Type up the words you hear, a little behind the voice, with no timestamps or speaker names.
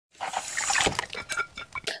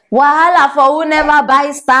Wahala for who never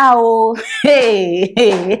buy star, oh.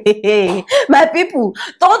 Hey. My people,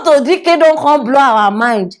 Tonto Dikeh don't come blow our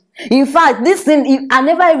mind. In fact, this thing, I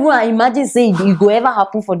never even imagine saying it go ever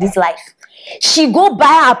happen for this life. She go buy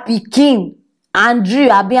her pikin, Andre,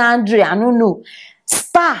 I don't know.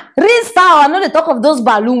 Star, real star. I know they talk of those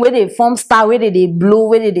balloon where they form star, where they blow,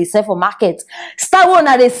 where they sell for market. Star one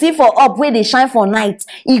that they see for up, where they shine for night.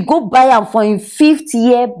 He go buy am for him 50th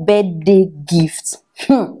year birthday gift.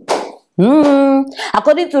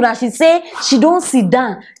 According to her, she say she don't sit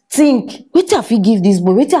down think wetin I fit give this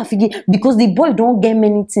boy, wetin I fit give, because the boy don't get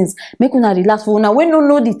many things. Make una relax for una. When no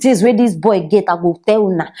know the things where this boy get, I go tell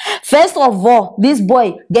una. First of all, this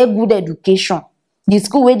boy get good education. The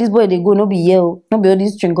school where this boy they go no be here, no be all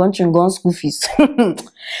this chingon school fees.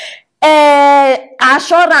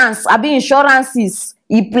 Assurance, I be insurances,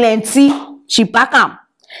 e plenty. She pack am.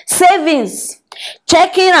 Savings,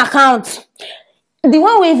 checking account. The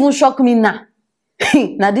one wey even shock me now,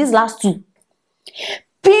 now these last two.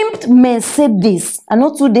 Pimped Mercedes. I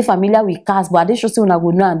know too they familiar with cars, but they show say una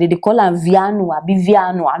go know and they call am Viano, abi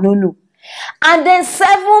Viano, I don't know. And then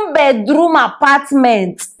 7-bedroom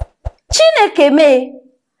apartment. Chineke me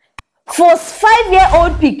for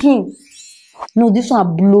 5-year-old pikin. No, this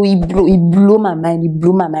one blow my mind. It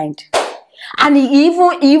blew my mind. And he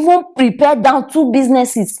even prepared down 2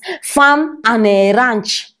 businesses, farm and a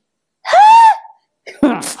ranch.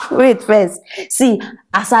 Wait first. See,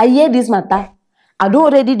 as I hear this matter, I don't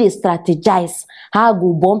already they strategize how I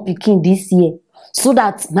go born pikin this year, so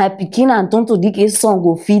that my pikin and Tonto Dikeh son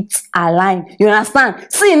go fit align. You understand?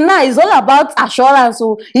 See, now it's all about assurance.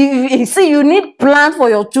 So if see, you need plan for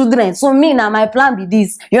your children. So me now, my plan be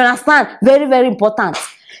this. You understand? Very, very important.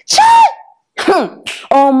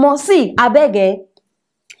 See, I beg eh,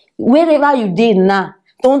 wherever you did now,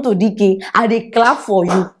 Tonto Dikeh, I dey clap for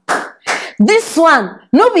you. This one,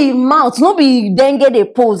 no be mouth, no be then get a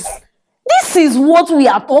pose. This is what we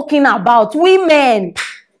are talking about, women.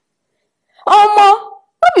 No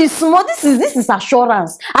be small. This is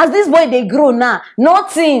assurance. As this boy they grow now,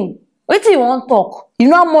 nothing. Wait till you want talk. You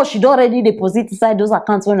know how much she don't already deposit inside those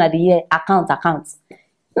accounts when at the year account.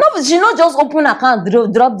 No, she not just open account,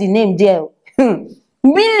 drop the name there.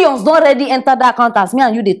 Millions don't already enter the account as me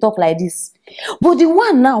and you they talk like this. But the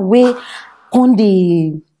one now where on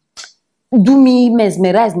the do me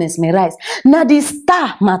mesmerize. Now the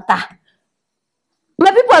star matter. My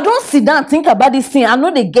people, I don't sit down and think about this thing. I know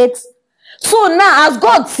they get. So now, as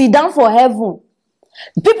God sit down for heaven,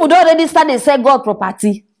 people don't already start to say God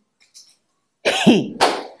property.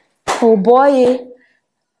 Oh boy,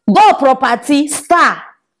 God property, star.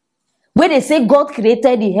 Where they say God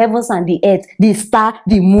created the heavens and the earth, the star,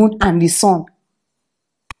 the moon, and the sun.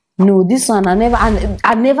 No, this one I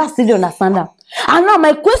never still understand that. And now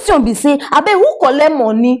my question be say, I bet who collect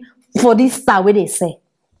money for this star where they say?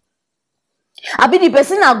 I be the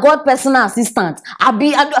person a God personal assistant. No, I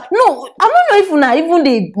don't know if even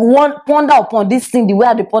they ponder upon this thing the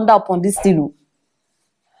way they ponder upon this thing.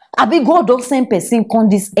 I be God don't send person come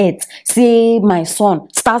this earth. Say my son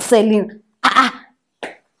start selling.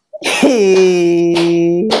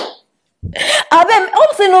 Hey. I bet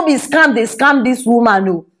hope say no be scam. They scam this woman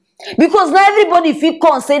no, because now everybody feel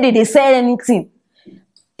come say they sell anything.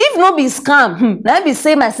 If no be scam, let me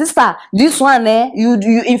say, my sister, this one, you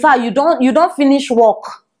in fact, you don't finish work.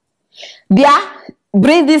 Yeah,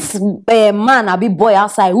 bring this man, a big boy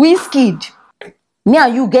outside, Whiskey. Me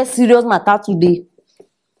and you get serious matter today.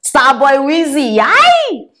 Starboy Wheezy,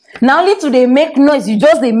 aye. Now only today make noise, you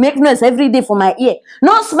just they make noise every day for my ear.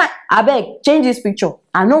 No smile. I beg, change this picture.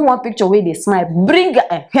 I know one picture where they smile. Bring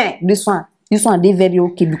this one. This one they very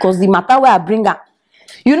okay because the matter where I bring her.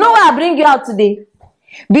 You know why I bring you out today?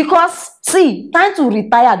 Because see, time to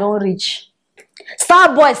retire don't reach.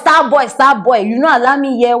 Star boy, you know, allow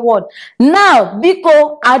me hear word. Now,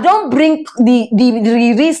 because I don't bring the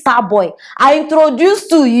real star boy, I introduce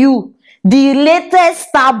to you the latest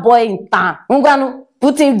star boy in town. I'm gonna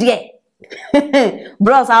put him there.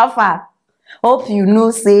 Bros, how far? Hope you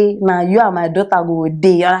know, say, now you and my daughter go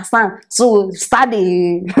there. You understand? So start the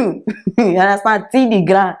you understand, see the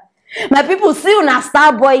ground. My people see una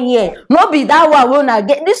star boy here. No be that one we una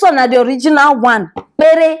get. This one na the original one.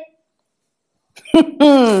 Pere.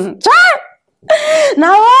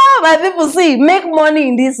 Now my people see, make money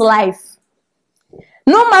in this life.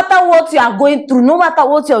 No matter what you are going through, no matter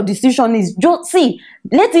what your decision is, just see,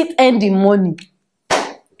 let it end in money.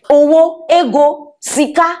 Owo, ego,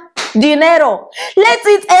 sika, dinero. Let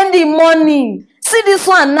it end in money. See this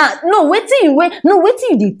one now. No, wait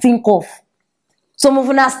till you think of. Some of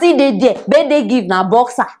una still dey there. They give na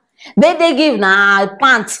boxer. They give na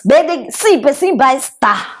pants. See, person buy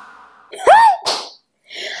star.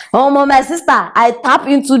 Oh, my sister, I tap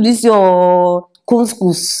into this your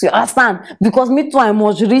couscous, you understand? Because me too, I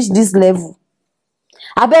must reach this level.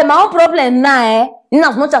 I bet my own problem now, in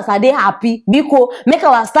as much as I dey happy, because make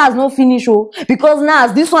our stars no finish, oh. Because now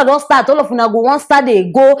as this one don't start, all of you now go one star,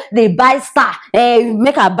 they go, they buy star.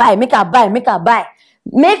 Make a buy.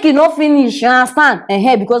 Make it not finish, you understand?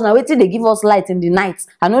 Because now waiting they give us light in the night.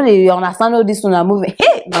 I know they understand all this one are moving.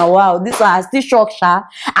 Hey, now wow, this one I still shock, sha.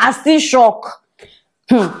 I still shock.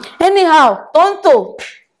 Anyhow, Tonto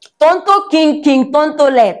King, Tonto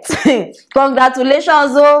let.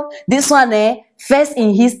 Congratulations, oh. This one, first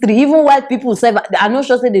in history. Even white people say, I'm not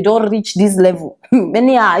sure say they don't reach this level.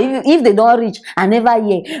 Anyhow, if they don't reach, I never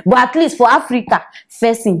hear. But at least for Africa,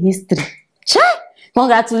 first in history.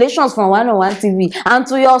 Congratulations from 101 TV. And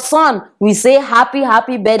to your son, we say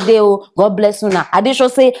happy birthday, oh. God bless you now. I did sure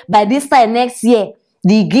say by this time next year,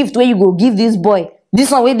 the gift where you go give this boy,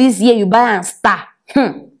 this one where this year you buy and star.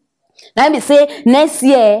 Let me say next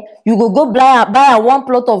year you go buy one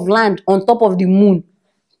plot of land on top of the moon.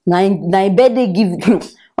 Now birthday give.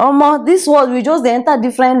 This world we just enter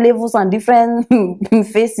different levels and different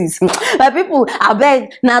faces. But people, I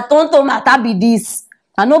beg, na Tonto matter be this.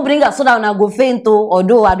 I no bring her so that when I go faint,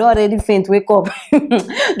 although I don't already faint, wake up.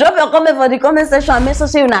 Drop your comment for the comment section and make sure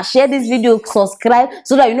you share this video, subscribe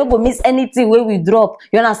so that you no go miss anything where we drop.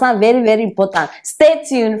 You understand? Very, very important. Stay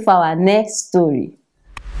tuned for our next story.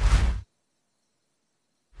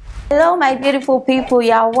 Hello my beautiful people,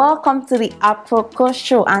 you are welcome to the Aproko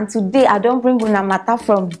show, and today I don't bring una matter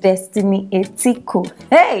from Destiny Etiko.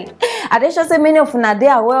 Hey, I just say many of una they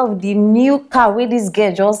are aware of the new car where this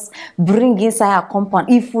girl just bring inside her compound.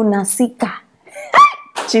 If una see car,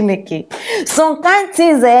 Chineke. Some kind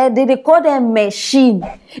things they call them machine.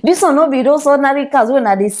 This one no be those ordinary cars when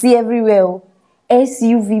they see everywhere.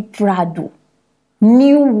 SUV Prado,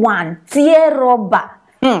 new one, tear rubber.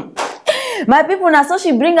 My people, now so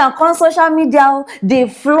she bring her on social media, they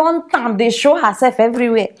flaunt them, they show herself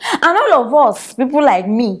everywhere. And all of us, people like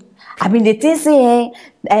me, I mean, they think say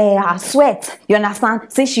her sweat, you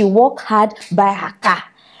understand? Say she work hard by her car.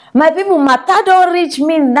 My people, matter don't reach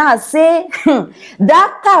me now. Say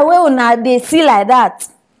that car where now they see like that,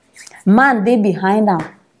 man, they behind them.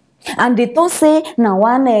 And they don't say now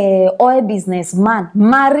one oil business man,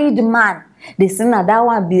 married man. They see now that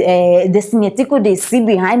one be Destiny Etiko they see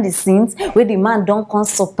behind the scenes where the man don't come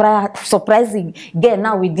surprising girl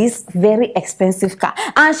now with this very expensive car.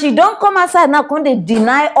 And she don't come outside now, come they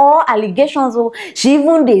deny all allegations. Oh, she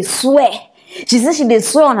even they swear. She says she they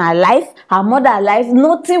swear on her life, her mother life,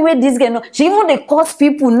 nothing where this girl no. She even they cause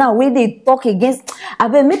people now where they talk against. I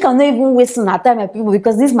bet make her not even waste on her time, my people,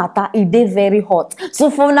 because this matter is they very hot.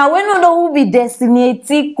 So from now when you know who be Destiny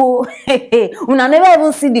Etiko, una never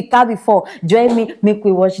even see the car before. Join me, make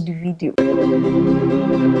we watch the video.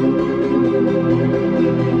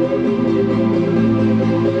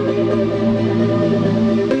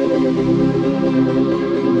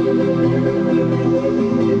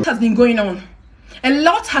 Has been going on. A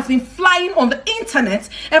lot has been flying on the internet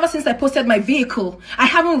ever since I posted my vehicle. I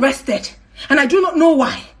haven't rested, and I do not know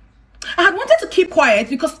why. I had wanted to keep quiet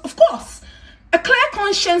because, of course, a clear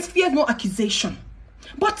conscience fears no accusation.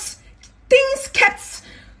 But things kept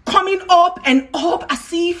coming up and up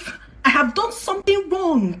as if I have done something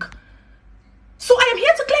wrong. So I am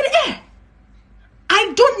here to clear the air.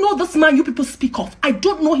 I don't know this man you people speak of. I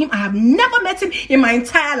don't know him. I have never met him in my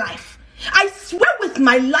entire life. I swear with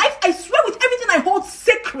my life, I swear with everything I hold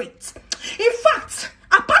sacred. In fact,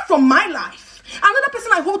 apart from my life, another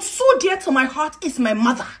person I hold so dear to my heart is my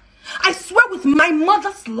mother. I swear with my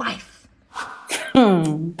mother's life.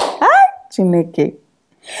 Chineke.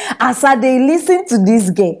 As I they listen to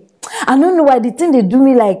this girl, I don't know why the thing they do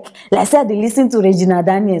me like say they listen to Regina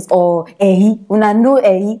Daniels or Ehi. Una know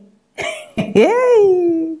Ehi.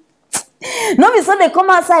 Hey. No, so they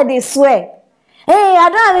come outside, they swear. Hey, I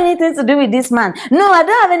don't have anything to do with this man. No, I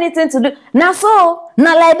don't have anything to do. Now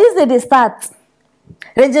now like this they start.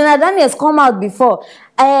 Regina Daniels come out before.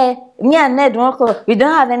 Me and Ned, we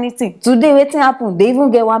don't have anything. Today, waiting happen. They even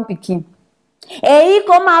get one picking. He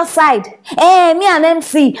come outside. Me and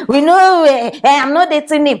MC, we know I'm not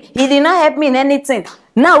dating him. He did not help me in anything.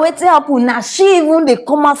 Now waiting happen. Now she even they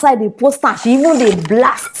come outside, they post her. She even they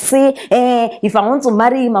blast. Say, if I want to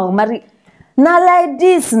marry him, I will marry. Now like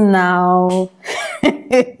this now.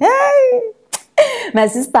 My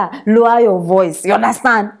sister, lower your voice. You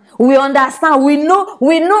understand? We understand. We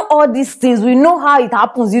know all these things. We know how it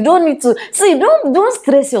happens. You don't need to see. Don't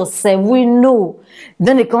stress yourself. We know.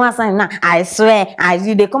 Then they come out saying, "Nah, I swear."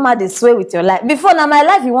 They come out. They swear with your life. Before now, my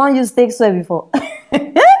life you won't use take swear before.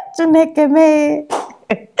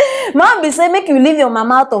 Man be say make you leave your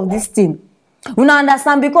mama out of this thing. Una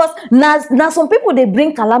understand? Because now some people they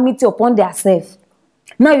bring calamity upon themselves.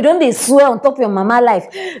 Now you don't they swear on top of your mama life,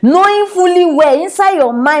 knowing fully well inside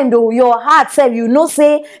your mind or your heart self, you know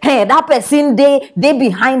say, hey, that person they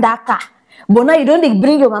behind that car. But now you don't they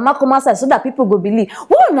bring your mama come outside so that people go believe.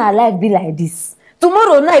 Why will our life be like this?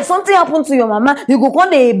 Tomorrow night, if something happen to your mama, you go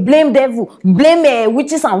come they blame devil, blame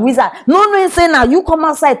witches and wizards. No, say now you come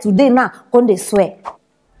outside today now, come they swear.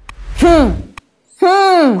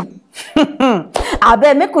 I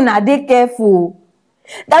bet make una dey careful.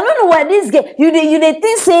 I don't know why this girl, you they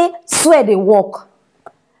think say swear they work.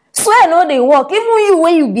 Swear no they work. Even you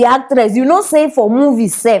when you be actress, you know say for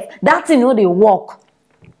movies self, that thing no they work.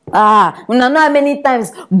 Una know how many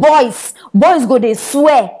times boys go they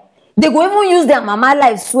swear. They go even use their mama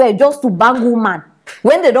life swear just to bang woman.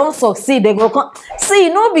 When they don't succeed, they go come. See,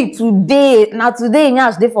 no be today. Now today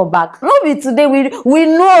Nyash dey for back. No be today. We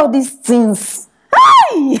know all these things.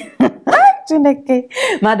 Hi!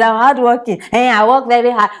 Madam hardworking. Hey, I work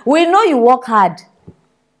very hard. We know you work hard.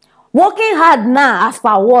 Working hard now as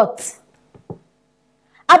per what?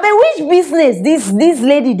 I bet which business this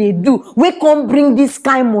lady they do? We come bring this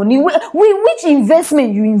kind of money. Which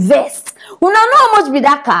investment you invest? You know how much be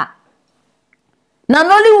that car? Now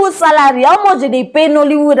Nollywood salary, how much they pay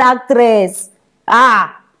Nollywood actress?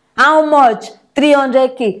 How much?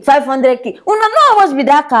 300k, 500k. You know how much be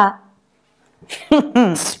that car?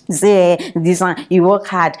 Say this one, you work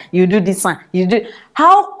hard, you do this one, you do.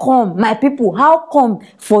 How come, my people? How come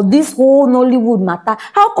for this whole Nollywood matter?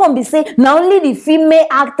 How come they say not only the female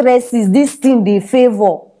actresses this thing they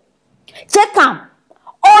favor? Check them.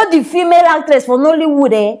 All the female actresses for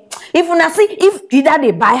Nollywood, if you see, if either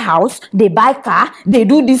they buy house, they buy car, they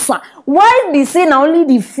do this one. Why they say not only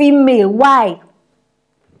the female? Why?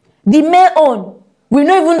 The male own, we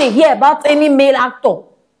don't even they hear about any male actor.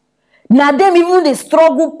 Now them even they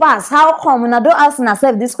struggle past. How come? Now don't ask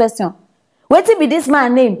yourself this question. What be this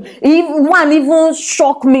man name? If one even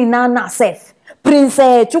shock me now self. Prince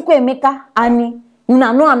Chukwuemeka Ani.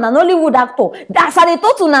 Una know I'm an Nollywood actor. That's how they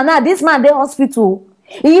told to Nana this man they hospital.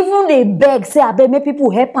 Even they beg say I beg make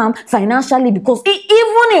people help him financially because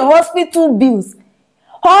even in hospital bills,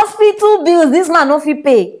 this man no fit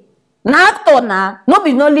pay. Na actor na, no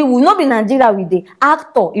be Nollywood, no be Nigeria with the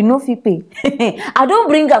actor, you know fit pay. I don't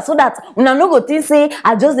bring her so that una no go think say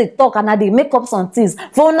I just dey talk and I dey make up some things.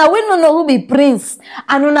 For una we no know who be Prince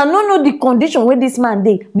and una no know the condition where this man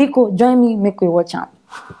dey. Biko, join me, make we watch am.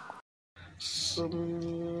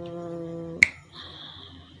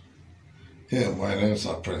 Yeah, my name is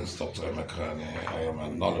Prince Dr. Emeka. I am a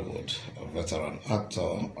Nollywood veteran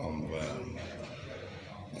actor.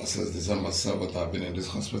 Since December 7th, I've been in this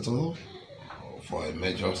hospital for a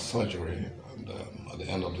major surgery. And at the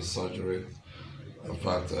end of the surgery, in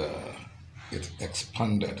fact, it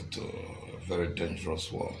expanded to a very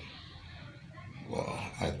dangerous one. Well,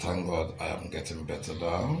 I thank God I am getting better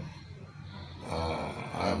now.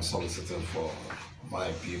 I am soliciting for my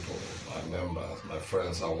people, my members, my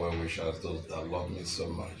friends, and well-wishers, those that love me so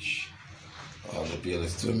much. The bill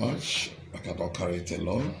is too much. I cannot carry it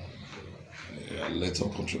alone. A little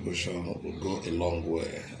contribution will go a long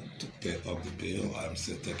way to pay up the bill. I'm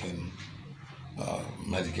still taking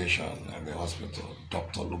medication at the hospital,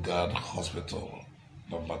 Dr. Lugard Hospital,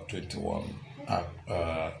 number 21,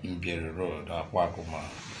 Mbiri Road, Akwakuma,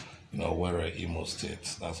 Where Imo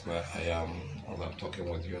State. That's where I am as I'm talking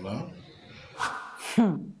with you now.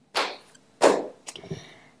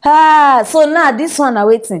 So now this one are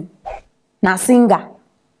waiting. Now singer.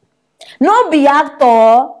 No be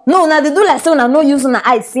actor. No, now they do like say una no use una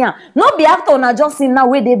eye see am. No be actor, una just see now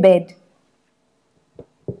where they bed.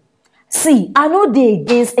 See, I know they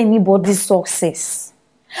against anybody's success.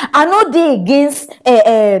 I know they against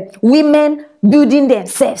women building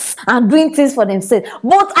themselves and doing things for themselves.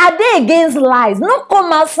 But are they against lies? No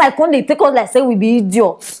come outside when they take us like say we be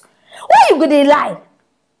idiots. Why you go dey lie?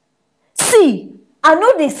 See, I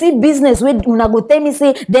know they see business where una go tell me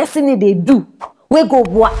say destiny they do. We go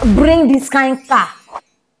bring this kind car.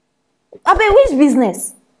 I bet which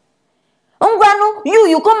business?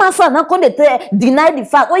 You come outside and come deny the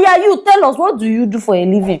fact. Oh yeah, you tell us what do you do for a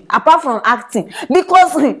living apart from acting?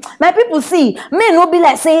 Because my people see, me no be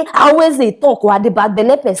like say I always they talk or the bad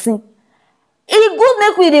belle person. It good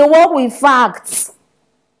make we dey work with facts.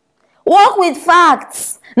 Work with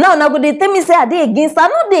facts. Now go they tell me say I dey against her.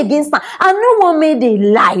 No dey against her. I no one made they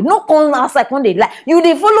lie. No come outside when they lie. You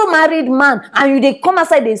dey follow married man and you dey come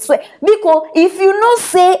outside they swear. Because if you no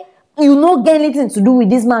say you no get anything to do with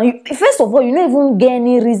this man. First of all, you no even get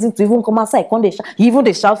any reason to even come outside. Come dey shout. You even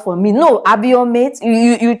dey shout for me. No, I be your mate.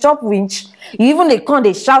 You chop winch. You even dey come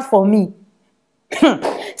dey shout for me.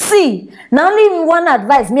 See, now only one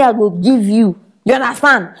advice me I go give you. You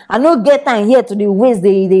understand? I no get time here to the ways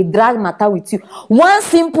they drag matter with you. One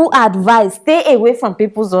simple advice: stay away from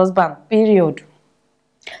people's husband. Period.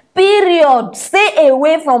 Period. Stay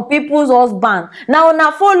away from people's husband.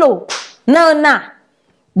 Now follow. Now.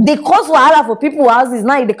 They cause wahala for people houses.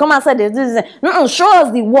 Now they come outside, they do this. Show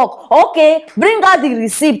us the work. Okay, bring out the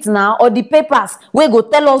receipt now or the papers where go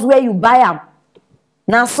tell us where you buy them.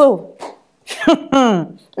 Now so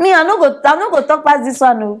me, I no go talk past this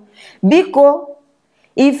one. No. Because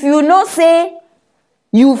if you no say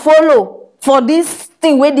you follow for this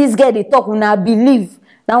thing where this girl they talk, when I believe.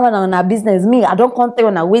 Now one on our business, me, I don't contact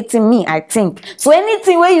on waiting me, I think. So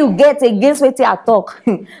anything where you get against what I talk,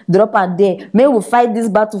 drop out there. May we fight this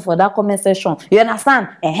battle for that comment section. You understand?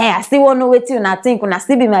 I still want to wait till I think when I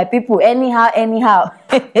still be my people anyhow.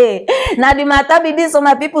 Now the matter be this on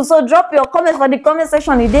my people. So drop your comments for the comment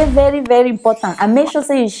section. It is very, very important. And make sure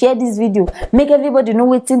say you share this video. Make everybody know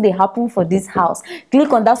what thing they happen for this house.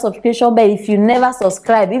 Click on that subscription bell if you never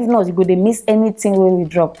subscribe. If not, you go to miss anything when we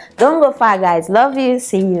drop. Don't go far, guys. Love you.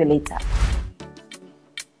 See you later.